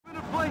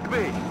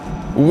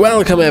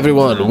Welcome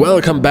everyone,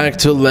 welcome back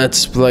to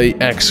Let's Play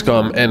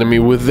XCOM Enemy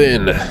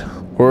Within.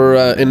 We're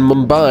in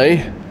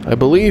Mumbai, I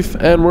believe,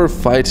 and we're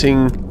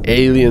fighting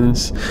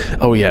aliens.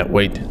 Oh yeah,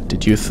 wait,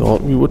 did you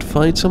thought we would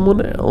fight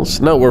someone else?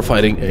 No, we're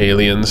fighting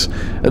aliens,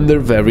 and they're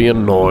very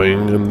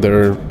annoying, and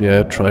they're,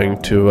 yeah,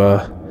 trying to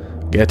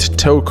get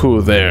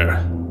Toku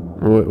there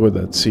with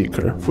that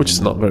seeker, which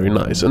is not very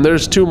nice. And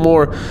there's two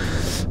more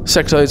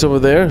sectoids over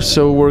there,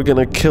 so we're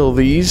gonna kill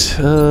these.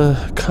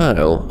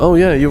 Kyle. Oh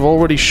yeah, you've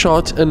already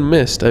shot and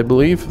missed, I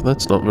believe.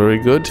 That's not very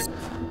good.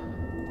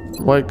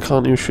 Why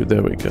can't you shoot?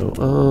 There we go.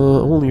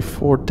 Only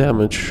 4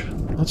 damage.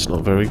 That's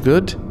not very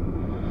good.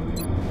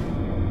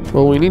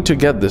 Well, we need to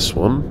get this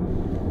one.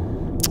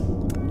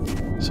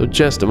 So,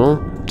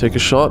 Jestimo, take a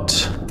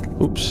shot.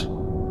 Oops.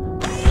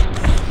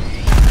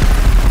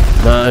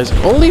 Nice.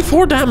 Only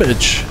 4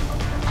 damage!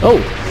 Oh!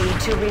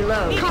 Need to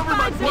reload.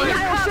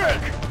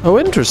 Oh,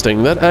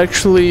 interesting. That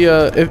actually,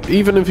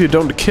 even if you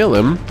don't kill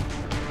him,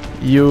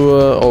 you,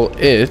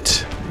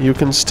 you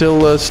can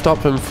still stop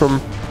him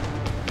from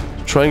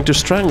trying to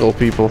strangle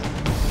people.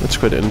 That's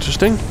quite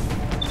interesting.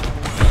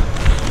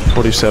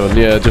 47,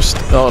 yeah, just...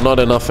 Oh, not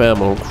enough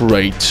ammo.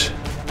 Great.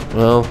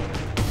 Well,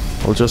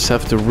 I'll just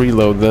have to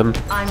reload then.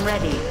 I'm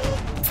ready.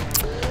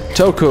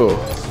 Toku!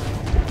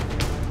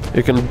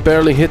 You can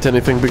barely hit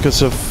anything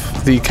because of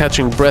the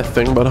catching breath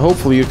thing, but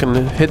hopefully you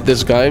can hit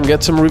this guy and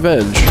get some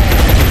revenge.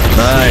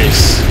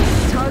 Nice!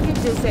 Target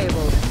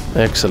disabled.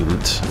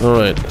 Excellent.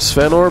 Alright,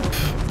 Svenorp.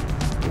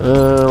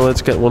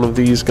 Let's get one of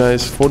these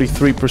guys.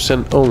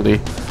 43% only.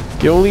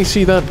 You only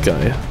see that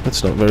guy.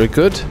 That's not very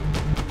good.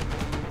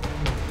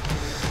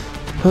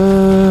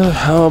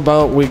 How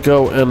about we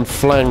go and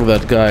flank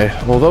that guy?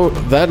 Although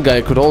that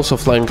guy could also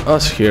flank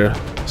us here,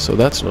 so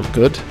that's not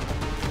good.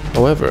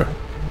 However...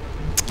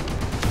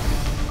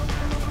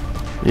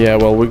 Yeah,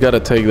 well, we gotta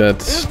take that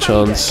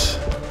chance.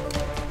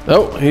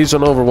 Oh, he's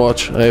on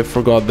Overwatch. I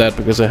forgot that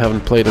because I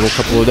haven't played in a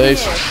couple of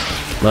days.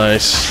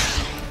 Nice.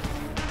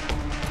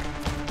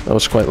 That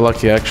was quite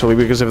lucky, actually,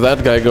 because if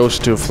that guy goes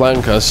to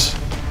flank us,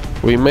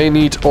 we may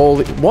need all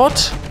the...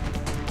 What?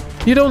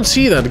 You don't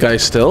see that guy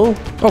still?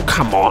 Oh,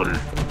 come on.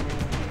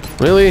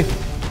 Really?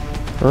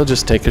 I'll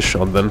just take a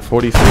shot then.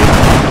 43.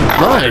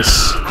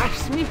 Nice!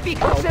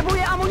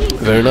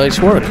 Very nice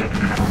work.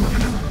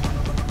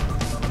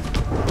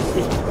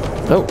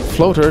 Oh,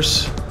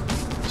 floaters.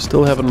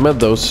 Still haven't met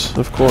those,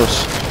 of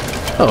course.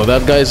 Oh,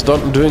 that guy's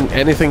not doing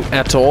anything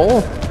at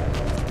all?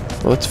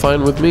 Well, that's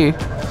fine with me.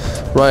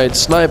 Right,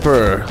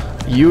 sniper.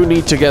 You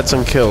need to get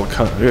some kills,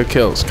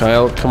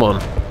 Kyle. Come on.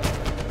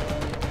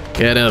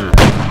 Get him.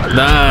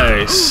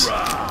 Nice.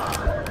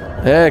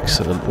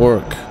 Excellent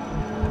work.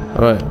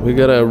 Alright, we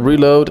gotta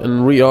reload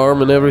and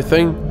rearm and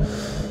everything.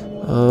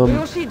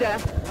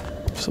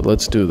 So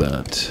let's do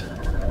that.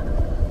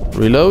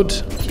 Reload.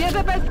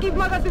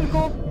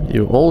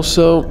 You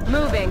also.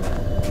 Moving.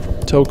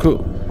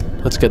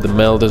 Toku. Let's get the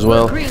meld as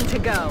well. Green to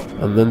go.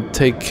 And then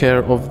take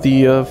care of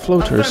the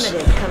floaters.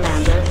 Affirmative,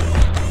 Commander.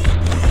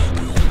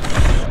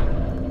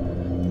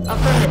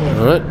 Affirmative.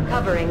 Alright.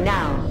 Covering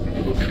now.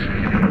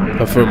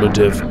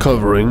 Affirmative.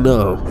 Covering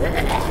now.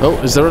 Oh,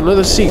 is there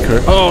another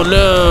seeker? Oh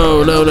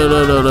no! No, no,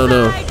 no, no, no,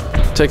 no.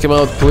 Take him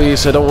out,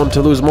 please. I don't want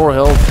to lose more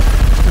health.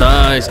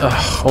 Nice.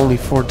 Ugh, only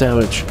 4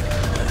 damage.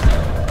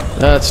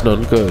 That's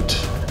not good.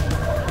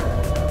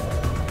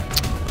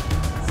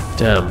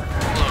 Damn.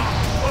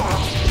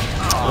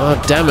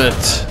 Oh, damn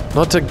it.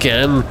 Not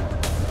again.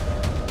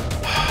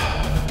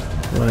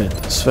 Right,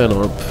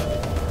 Svenorp.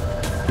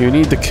 You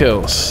need the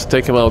kills.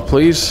 Take him out,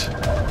 please.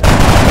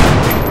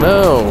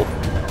 No.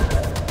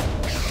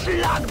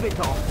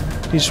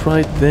 He's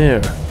right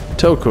there.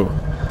 Toku.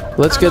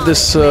 Let's get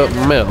this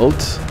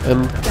meld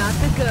and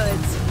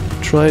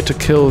try to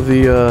kill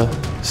the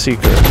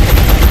seeker.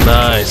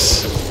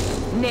 Nice.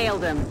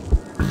 Nailed him.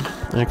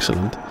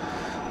 Excellent.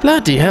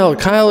 Bloody hell,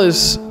 Kyle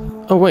is...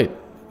 Oh, wait.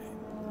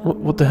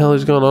 What the hell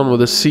is going on with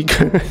the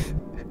seeker?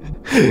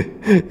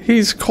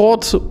 He's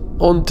caught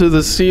onto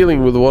the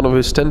ceiling with one of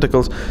his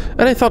tentacles.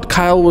 And I thought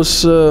Kyle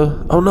was...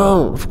 Oh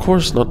no, of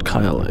course not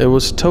Kyle. It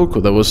was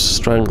Toku that was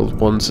strangled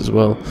once as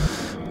well.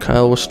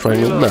 Kyle was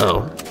strangled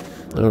now.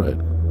 Alright.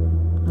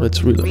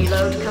 Let's reload.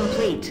 Reload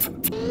complete.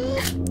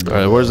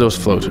 Alright, where's those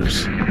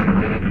floaters?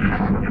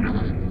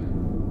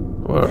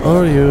 Where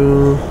are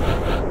you?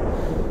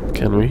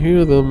 Can we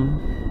hear them?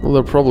 Well,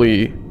 they're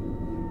probably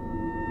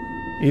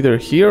either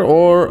here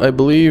or, I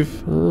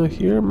believe,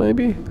 here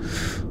maybe?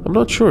 I'm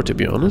not sure, to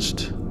be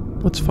honest.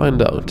 Let's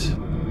find out.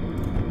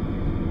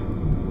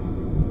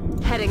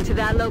 Heading to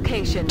that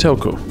location.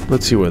 Toku,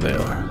 let's see where they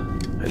are.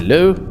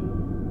 Hello?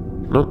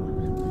 Nope,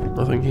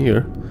 nothing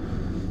here.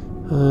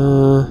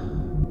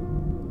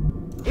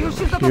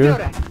 Here?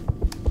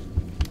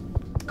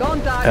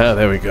 Ah,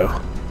 there we go.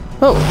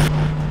 Oh,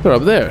 they're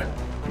up there.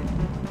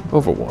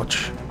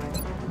 Overwatch.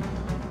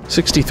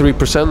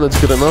 63%, that's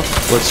good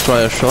enough. Let's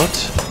try a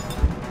shot.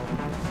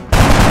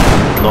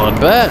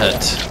 Not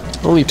bad.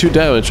 Only 2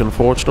 damage,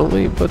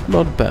 unfortunately, but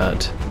not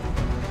bad.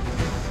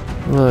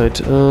 Right,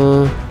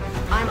 I'm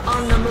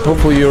on the move.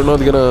 hopefully you're not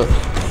gonna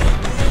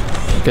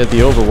get the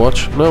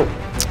Overwatch. No.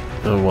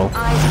 Oh well.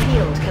 Eyes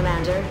peeled,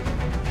 Commander.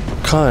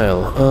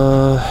 Kyle,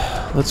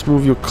 let's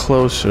move you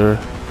closer.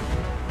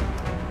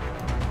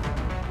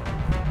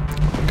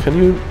 Can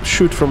you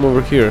shoot from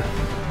over here?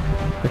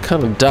 I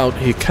kind of doubt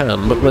he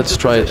can, but let's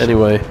try it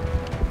anyway.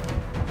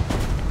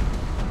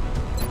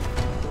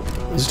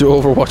 Let's do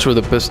Overwatch with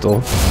a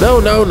pistol. No,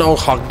 no, no,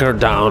 hunker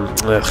down.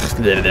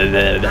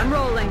 I'm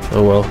rolling.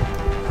 Oh well.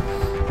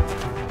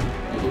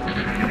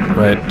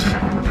 Right.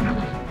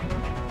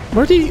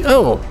 Where'd he...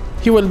 Oh,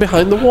 he went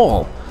behind the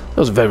wall. That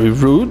was very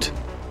rude.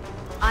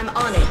 I'm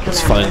on it, Commander.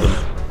 Let's find them.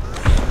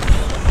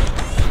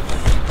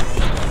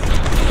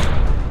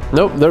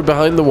 Nope, they're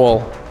behind the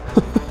wall.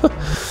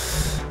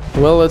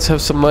 Well, let's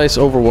have some nice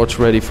Overwatch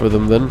ready for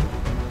them then.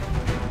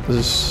 This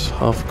is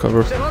half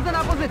cover.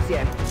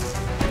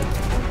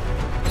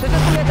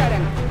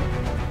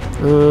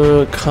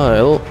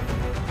 Kyle.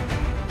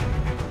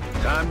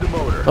 Time to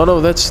motor. Oh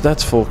no,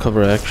 that's full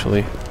cover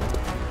actually.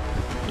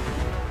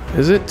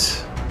 Is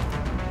it?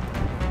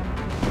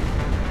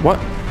 What?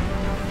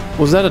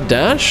 Was that a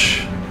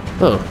dash?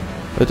 Oh,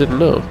 I didn't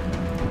know.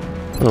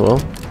 Oh well.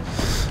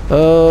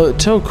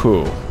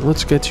 Toku,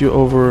 let's get you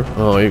over.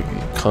 Oh, you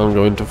can't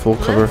go into full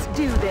cover. Let's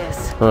do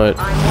this. Alright,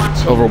 I'm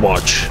watching.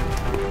 Overwatch.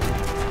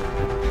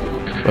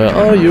 Where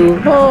are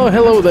you? Oh,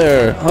 hello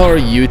there. How are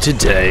you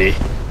today?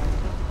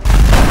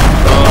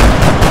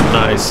 Oh,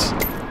 nice.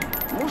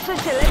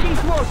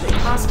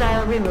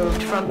 Hostile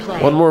removed from play.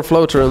 One more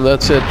floater and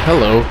that's it.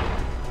 Hello.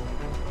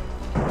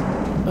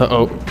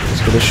 Uh-oh.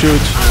 He's gonna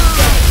shoot.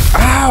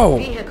 Ow!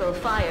 Vehicle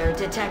fire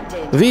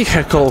detected.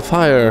 Vehicle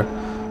fire.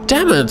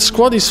 Damn it,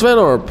 Squaddy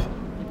Svenorp.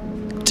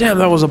 Damn,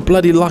 that was a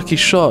bloody lucky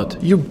shot.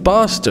 You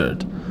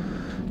bastard.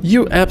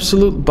 You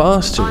absolute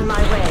bastard. On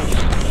my way.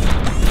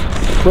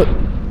 But...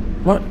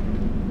 What?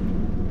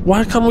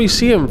 Why can't we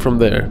see him from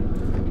there?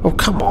 Oh,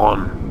 come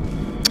on.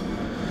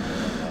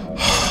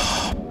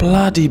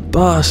 Bloody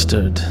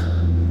bastard.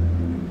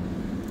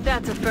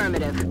 That's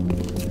affirmative.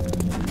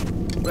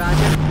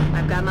 Roger.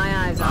 I've got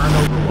my eyes on.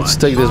 Let's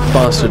take this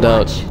bastard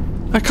out.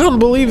 I can't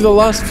believe the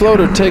last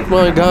floater take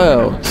my guy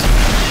out.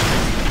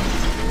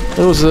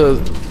 It was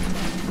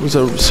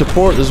a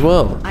support as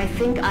well. I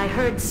think I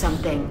heard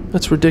something.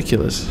 That's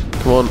ridiculous.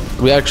 Come on,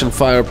 reaction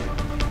fire.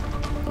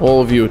 All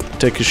of you,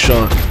 take a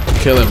shot.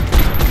 Kill him.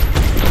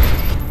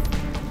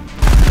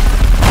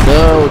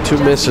 No, two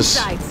misses.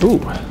 Ooh,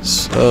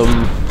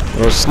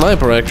 or a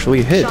sniper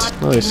actually hit.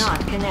 Shot Nice. did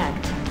not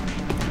connect.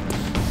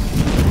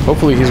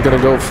 Hopefully he's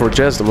gonna go for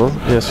Jesdemel.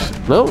 Yes.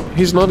 No,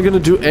 he's not gonna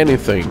do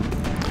anything.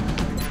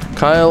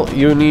 Kyle,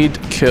 you need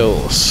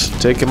kills.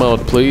 Take him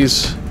out,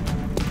 please.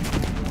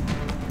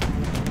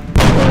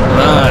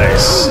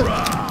 Nice.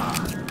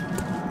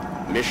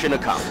 Mission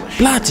accomplished.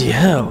 Bloody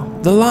hell.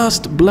 The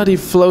last bloody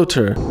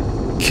floater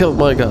killed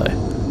my guy.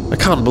 I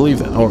can't believe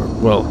that. Or,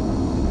 well,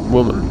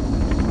 woman.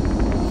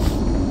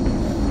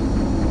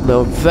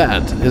 Now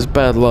that is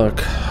bad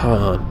luck.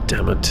 Ah, oh,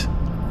 damn it.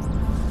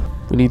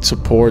 We need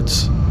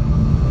supports.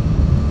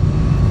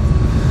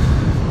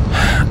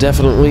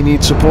 Definitely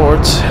need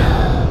support.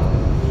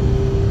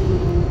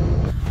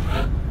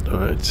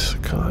 Alright,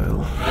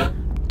 Kyle.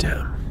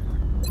 Damn.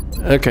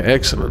 Okay,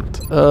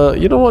 excellent.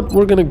 You know what?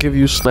 We're gonna give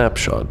you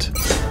Snapshot.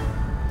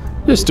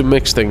 Just to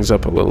mix things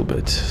up a little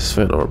bit.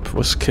 Svenorp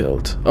was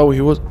killed. Oh, he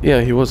was...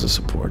 Yeah, he was a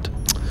support.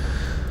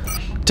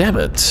 Damn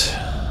it.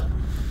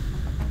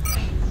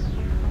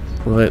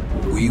 Right,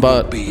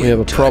 but we have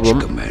a problem.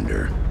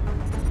 Commander.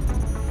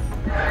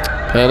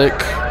 Panic.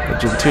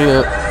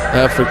 Argentina.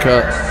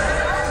 Africa.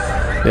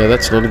 Yeah,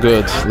 that's not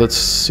good. Let's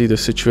see the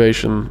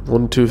situation.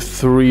 1, 2,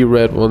 3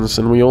 red ones,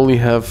 and we'll only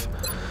have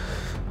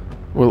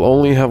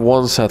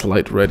one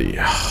satellite ready.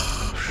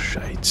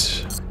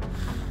 Shite.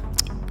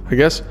 I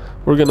guess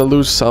we're gonna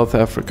lose South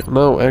Africa.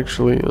 No,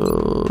 actually,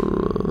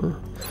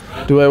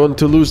 do I want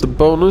to lose the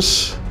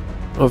bonus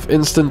of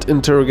instant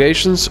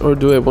interrogations, or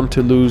do I want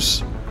to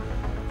lose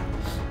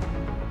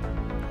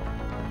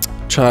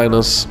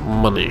China's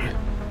money?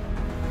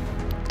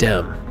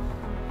 Damn.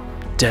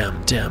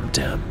 Damn, damn,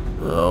 damn.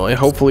 Oh,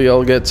 hopefully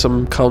I'll get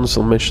some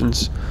council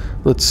missions.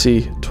 Let's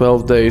see,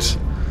 12 days.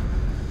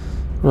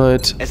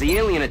 Right. As the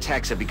alien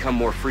attacks have become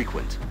more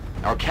frequent,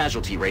 our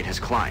casualty rate has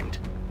climbed.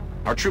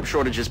 Our troop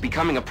shortage is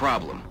becoming a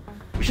problem.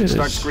 We should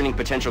start screening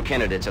potential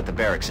candidates at the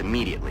barracks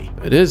immediately.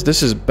 It is.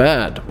 This is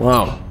bad.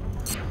 Wow.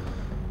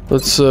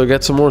 Let's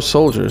get some more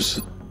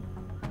soldiers.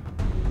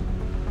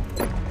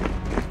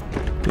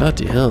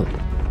 Bloody hell.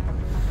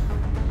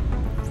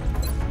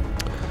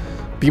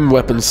 Beam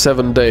weapons,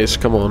 7 days.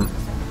 Come on.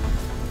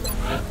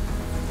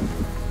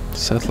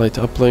 Satellite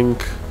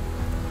uplink.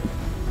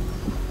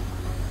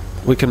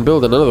 We can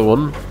build another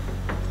one.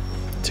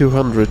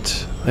 200.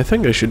 I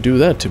think I should do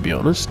that, to be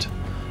honest.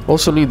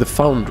 Also need the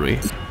foundry.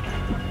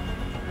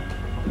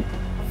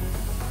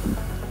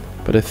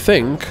 But I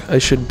think I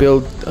should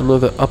build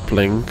another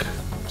uplink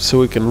so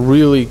we can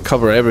really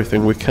cover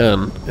everything we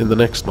can in the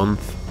next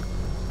month.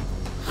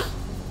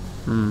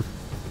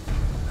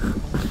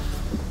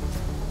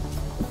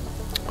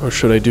 Or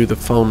should I do the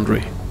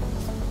foundry?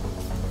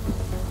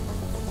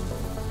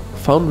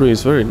 Foundry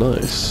is very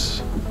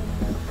nice.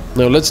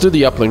 Now let's do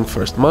the uplink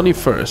first. Money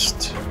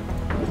first.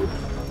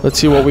 Let's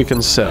see what we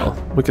can sell.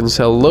 We can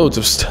sell loads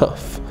of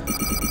stuff.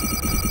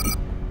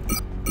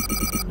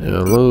 Yeah,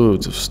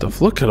 loads of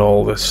stuff. Look at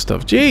all this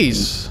stuff.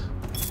 Jeez!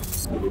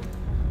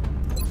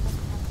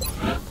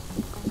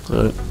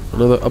 Alright,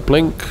 another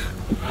uplink.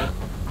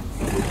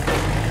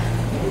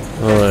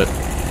 Alright.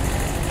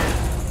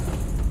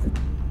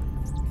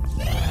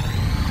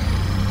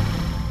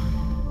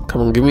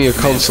 Come on, give me a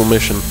console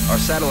mission. Our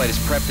satellite is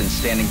prepped and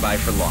standing by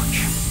for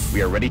launch.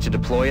 We are ready to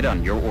deploy it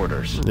on your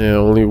orders. Yeah,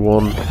 only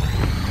one.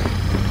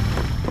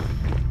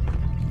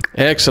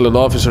 Excellent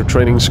officer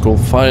training school,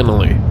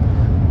 finally.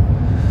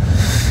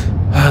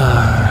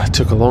 It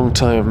took a long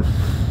time.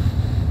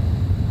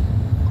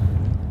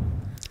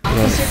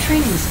 Officer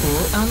training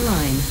school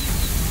online.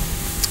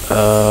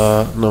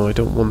 No, I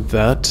don't want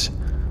that.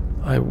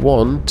 I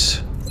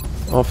want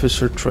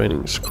officer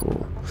training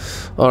school.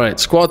 Alright,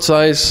 squad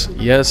size,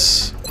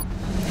 yes.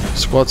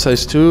 Squad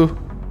size 2.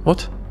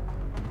 What?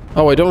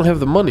 Oh, I don't have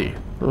the money.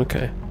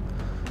 Okay.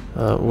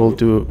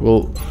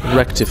 We'll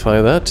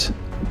rectify that.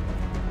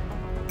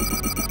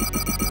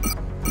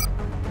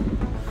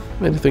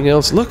 Anything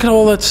else? Look at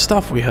all that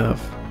stuff we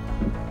have.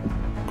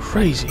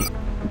 Crazy.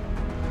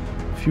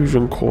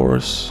 Fusion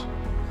cores.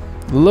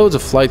 Loads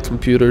of flight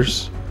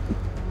computers.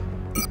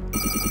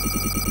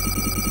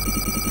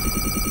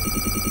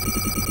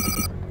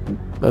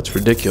 That's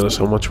ridiculous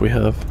how much we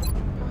have.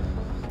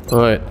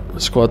 Alright,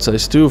 squad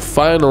size 2,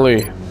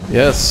 finally!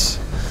 Yes!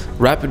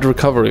 Rapid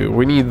recovery,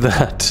 we need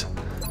that.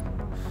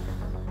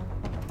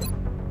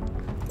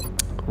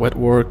 Wet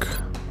work,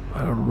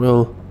 iron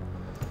will.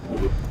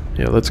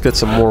 Yeah, let's get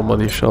some more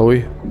money, shall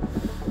we?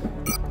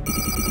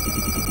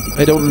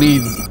 I don't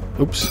need...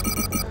 Oops.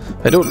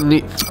 I don't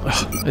need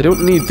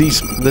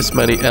this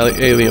many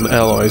alien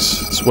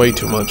alloys. It's way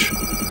too much.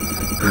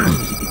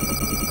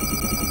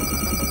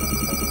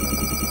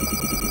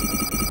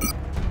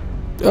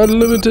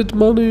 Unlimited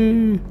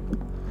money!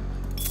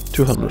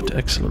 200,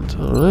 excellent.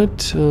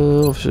 Alright,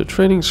 officer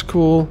training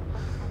school.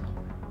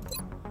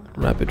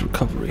 Rapid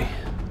recovery.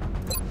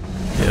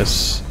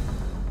 Yes.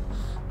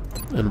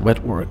 And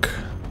wet work.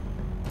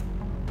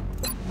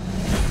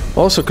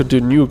 Also could do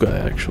new guy,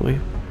 actually.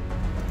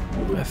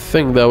 I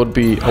think that would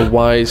be a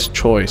wise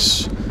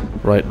choice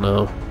right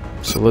now.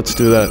 So let's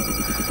do that.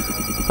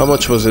 How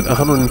much was it?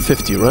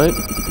 150, right?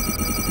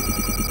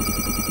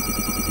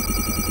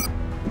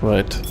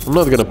 Right. I'm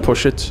not gonna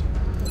push it.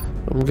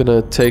 I'm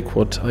gonna take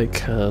what I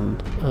can.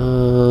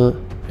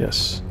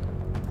 Yes.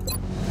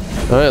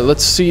 Alright,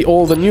 let's see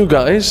all the new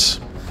guys.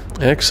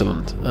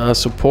 Excellent.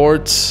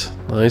 Support.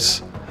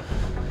 Nice.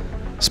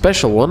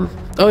 Special one.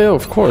 Oh yeah,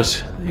 of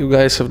course. You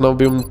guys have now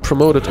been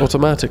promoted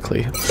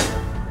automatically.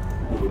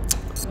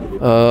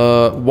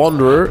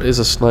 Wanderer is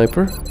a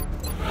sniper.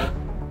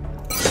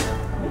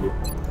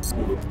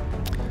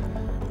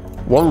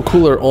 One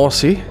Cooler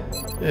Aussie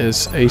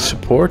is a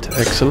support.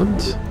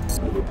 Excellent.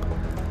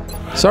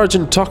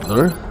 Sergeant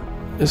Tuckner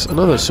is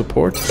another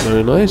support.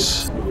 Very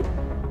nice.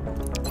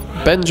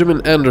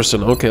 Benjamin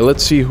Anderson. Okay,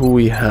 let's see who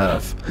we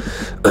have.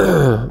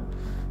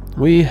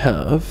 We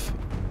have...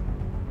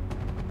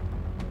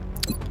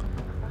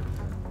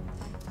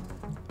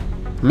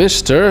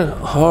 Mr.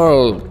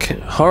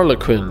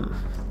 Harlequin.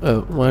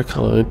 Why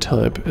can't I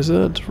type? Is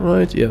that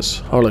right? Yes,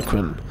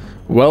 Harlequin.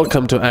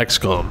 Welcome to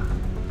XCOM.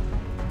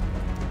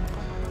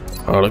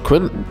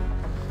 Harlequin,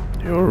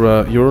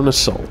 you're an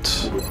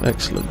assault.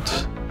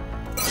 Excellent.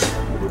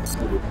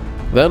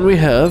 Then we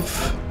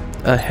have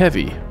a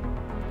heavy.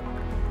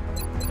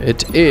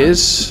 It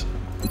is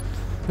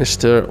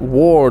Mr.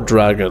 War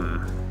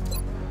Dragon.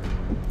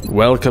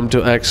 Welcome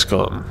to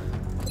XCOM.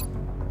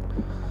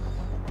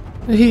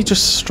 He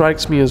just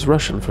strikes me as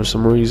Russian for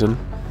some reason.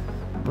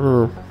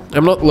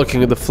 I'm not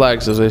looking at the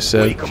flags, as I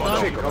said.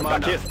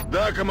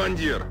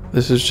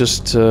 This is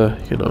just,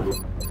 you know,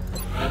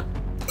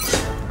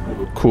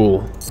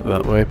 cool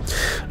that way.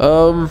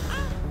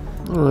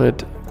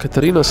 Alright,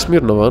 Katarina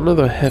Smirnova,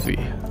 another heavy.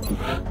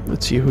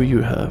 Let's see who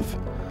you have.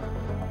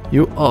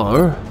 You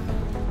are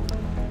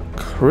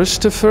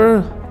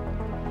Christopher.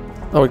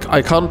 Oh,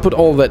 I can't put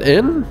all that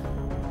in?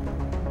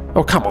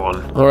 Oh, come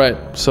on. Alright,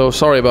 so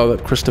sorry about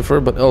that, Christopher,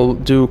 but I'll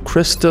do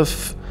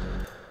Christoph...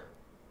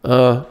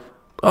 the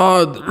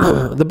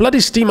bloody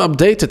Steam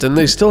updated and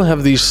they still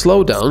have these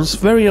slowdowns.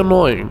 Very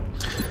annoying.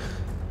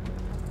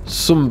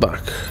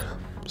 Zumbach.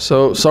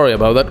 So, sorry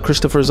about that,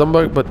 Christopher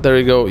Zumbach, but there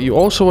you go. You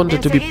also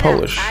wanted to be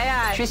Polish.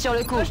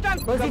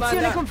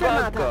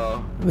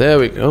 There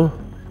we go.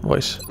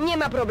 Voice.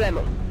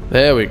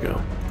 There we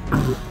go.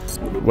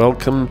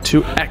 Welcome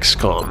to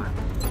XCOM.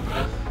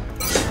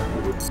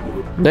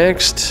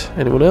 Next,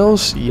 anyone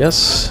else?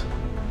 Yes.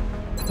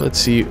 Let's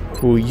see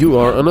who you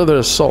are. Another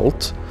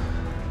assault.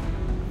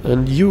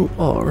 And you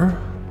are...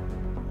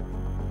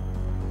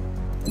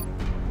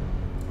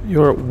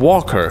 You're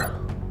Walker.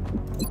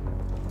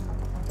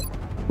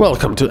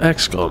 Welcome to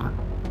XCOM,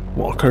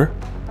 Walker.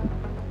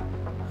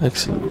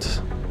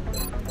 Excellent.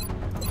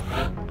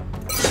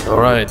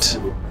 Alright.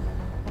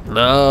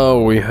 Now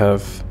we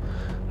have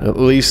At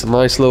least a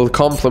nice little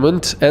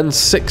compliment. And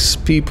 6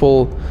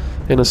 people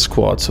in a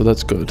squad, so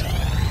that's good.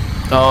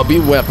 Oh,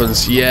 beam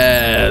weapons.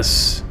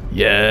 Yes.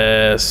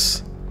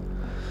 Yes.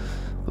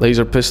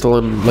 Laser pistol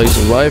and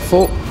laser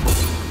rifle.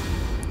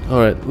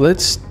 Alright,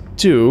 let's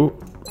do...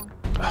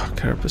 Oh,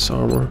 carapace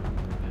armor.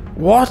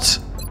 What?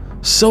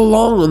 So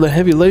long on the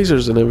heavy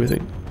lasers and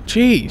everything.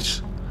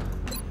 Jeez.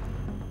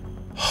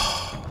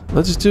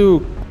 Let's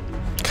do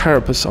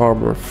carapace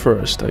armor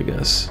first, I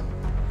guess.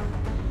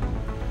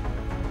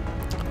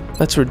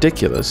 That's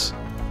ridiculous.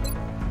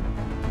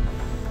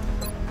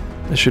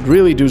 I should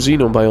really do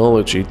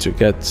xenobiology to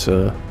get...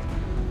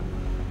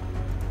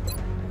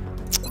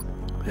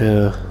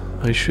 yeah,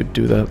 I should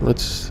do that.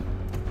 Let's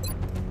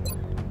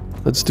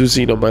do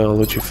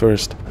xenobiology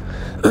first.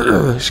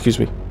 Excuse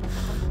me.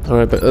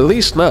 Alright, but at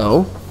least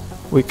now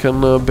we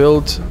can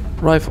build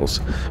rifles.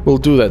 We'll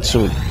do that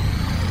soon.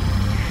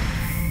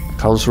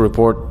 Council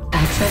report.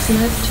 Access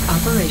lift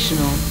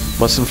operational.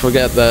 Mustn't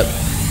forget that.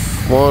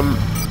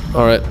 1.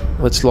 Alright,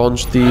 let's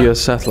launch the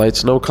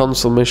satellites. No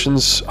council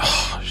missions.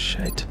 Oh,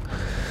 shit.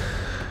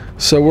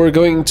 So we're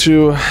going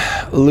to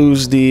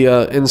lose the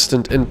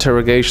instant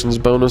interrogations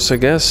bonus, I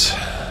guess.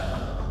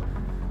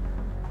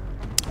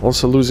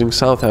 Also losing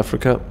South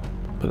Africa.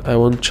 But I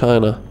want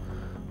China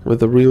with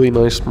the really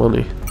nice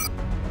money.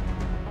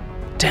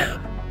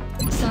 Damn.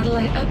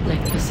 Satellite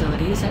uplink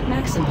facilities at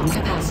maximum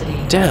capacity.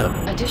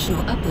 Damn.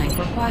 Additional uplink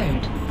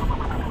required.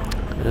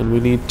 And we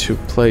need to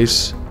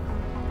place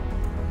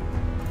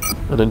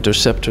an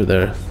interceptor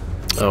there.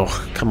 Oh,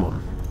 come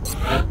on.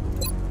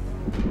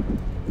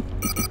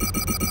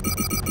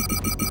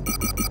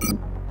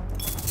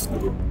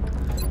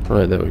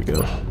 Alright, there we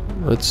go.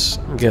 Let's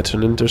get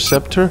an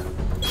interceptor.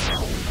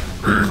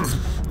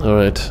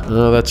 Alright,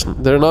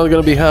 they're not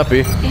gonna be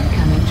happy.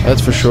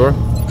 That's for sure.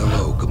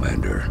 Hello,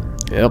 Commander.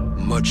 Yep.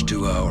 Much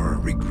to our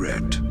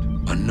regret,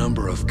 a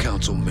number of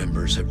council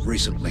members have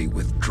recently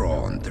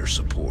withdrawn their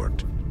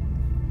support.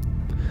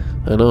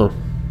 I know.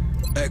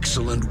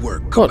 Excellent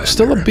work, God, Commander.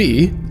 still a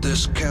B?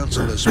 This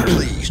council is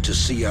pleased to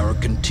see our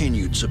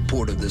continued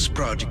support of this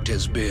project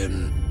has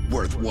been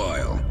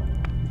worthwhile.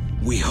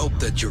 We hope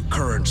that your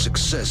current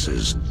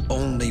successes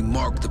only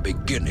mark the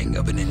beginning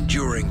of an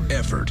enduring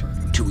effort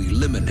to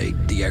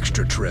eliminate the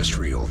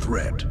extraterrestrial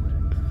threat.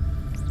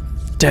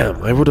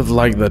 Damn, I would have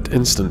liked that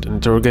instant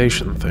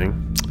interrogation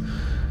thing.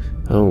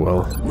 Oh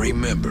well.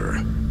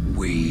 Remember,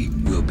 we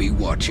will be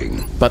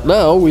watching. But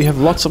now we have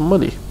lots of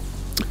money.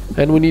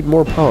 And we need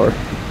more power.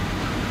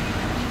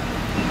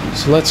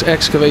 So let's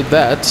excavate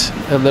that,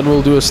 and then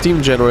we'll do a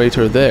steam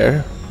generator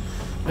there.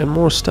 And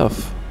more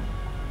stuff.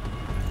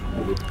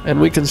 And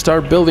we can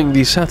start building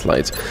these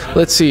satellites.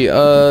 Let's see,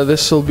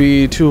 this will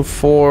be 2,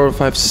 4,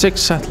 5,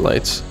 6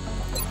 satellites.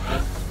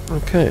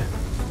 Okay.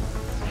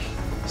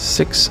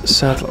 6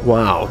 satellites.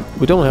 Wow,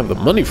 we don't have the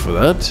money for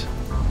that.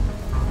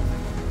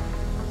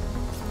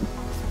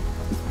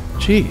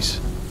 Jeez.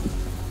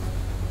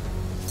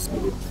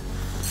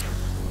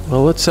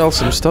 Well, let's sell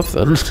some stuff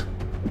then.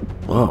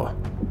 Wow.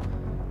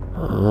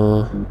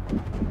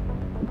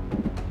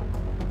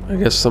 I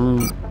guess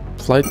some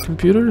flight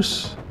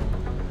computers?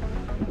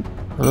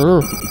 I don't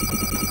know.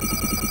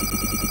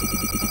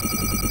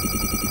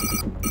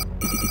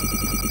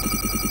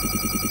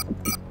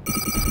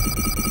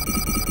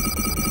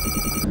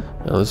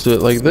 Now let's do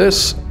it like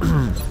this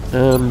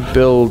and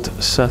build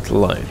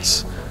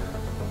satellites.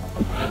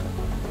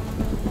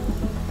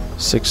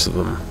 6 of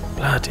them.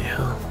 Bloody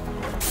hell.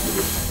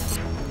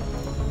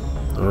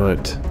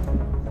 Alright.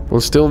 We'll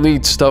still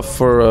need stuff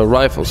for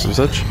rifles and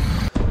such.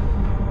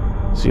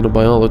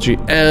 Xenobiology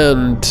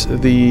and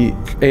the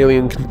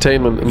alien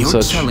containment and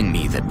such. You're telling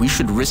me that we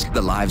should risk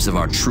the lives of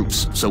our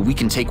troops so we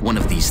can take one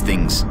of these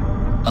things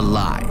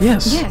alive?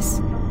 Yes.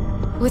 Yes.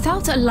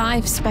 Without a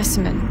live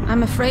specimen,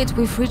 I'm afraid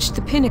we've reached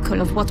the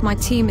pinnacle of what my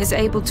team is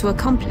able to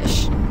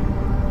accomplish.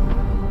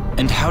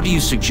 And how do you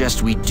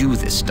suggest we do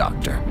this,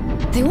 Doctor?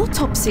 The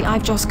autopsy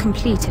I've just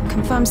completed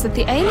confirms that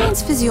the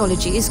alien's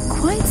physiology is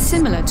quite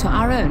similar to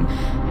our own.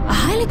 A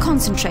highly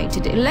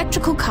concentrated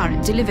electrical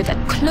current delivered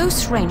at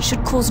close range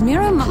should cause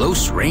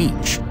Close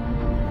range?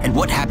 And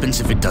what happens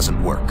if it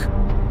doesn't work?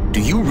 Do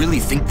you really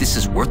think this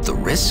is worth the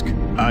risk?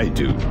 I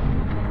do.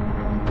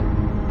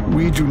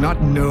 We do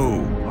not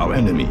know our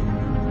enemy.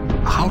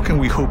 How can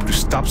we hope to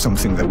stop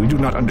something that we do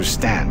not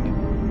understand?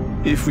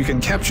 If we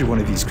can capture one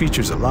of these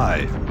creatures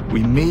alive,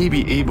 we may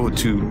be able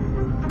to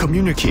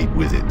communicate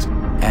with it.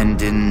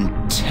 And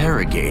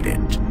interrogate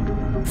it.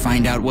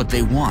 Find out what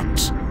they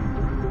want.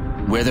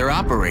 Where they're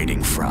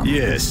operating from.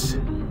 Yes.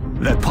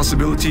 That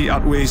possibility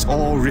outweighs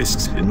all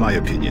risks, in my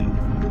opinion.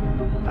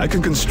 I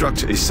can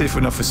construct a safe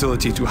enough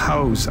facility to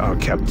house our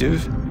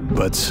captive,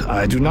 but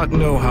I do not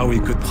know how we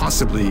could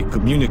possibly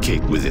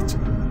communicate with it.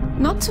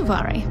 Not to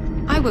worry.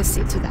 I will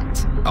see to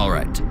that. All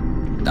right.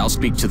 I'll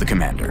speak to the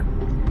commander.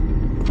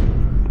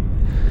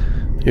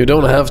 You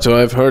don't have to,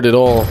 I've heard it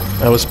all.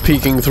 I was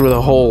peeking through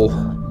the hole.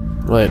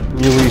 Right,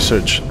 new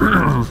research.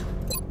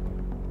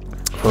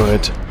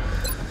 Alright.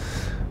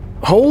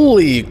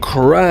 Holy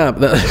crap!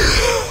 That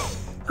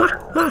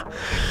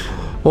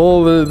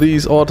All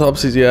these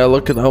autopsies, yeah,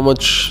 look at how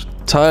much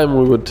time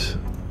we would...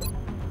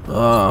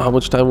 how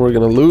much time we're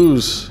gonna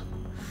lose.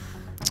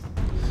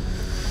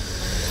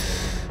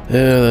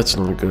 Yeah, that's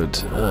not good.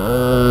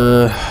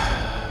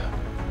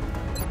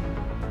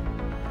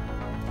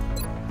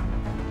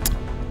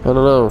 I don't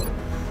know.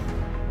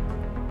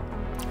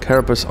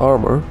 Carapace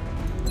armor,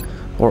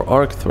 or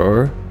arc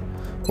thrower,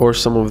 or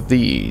some of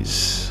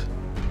these.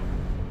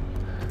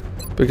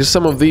 Because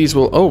some of these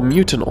will... Oh,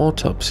 mutant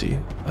autopsy.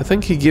 I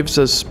think he gives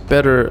us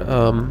better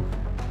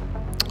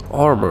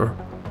armor,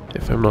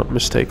 if I'm not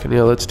mistaken.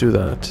 Yeah, let's do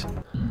that.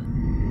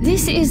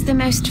 This is the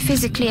most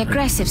physically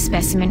aggressive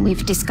specimen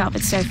we've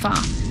discovered so far,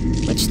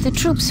 which the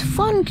troops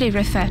fondly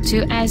refer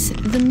to as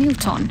the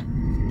Muton.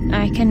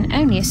 I can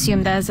only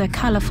assume there's a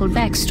colorful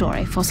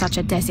backstory for such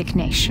a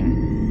designation.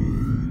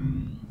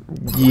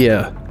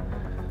 Yeah,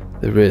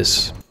 there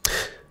is.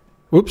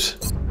 Whoops.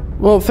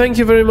 Well, thank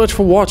you very much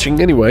for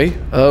watching anyway.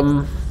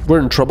 We're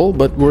in trouble,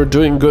 but we're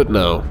doing good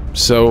now.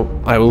 So,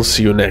 I will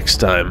see you next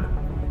time.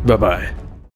 Bye-bye.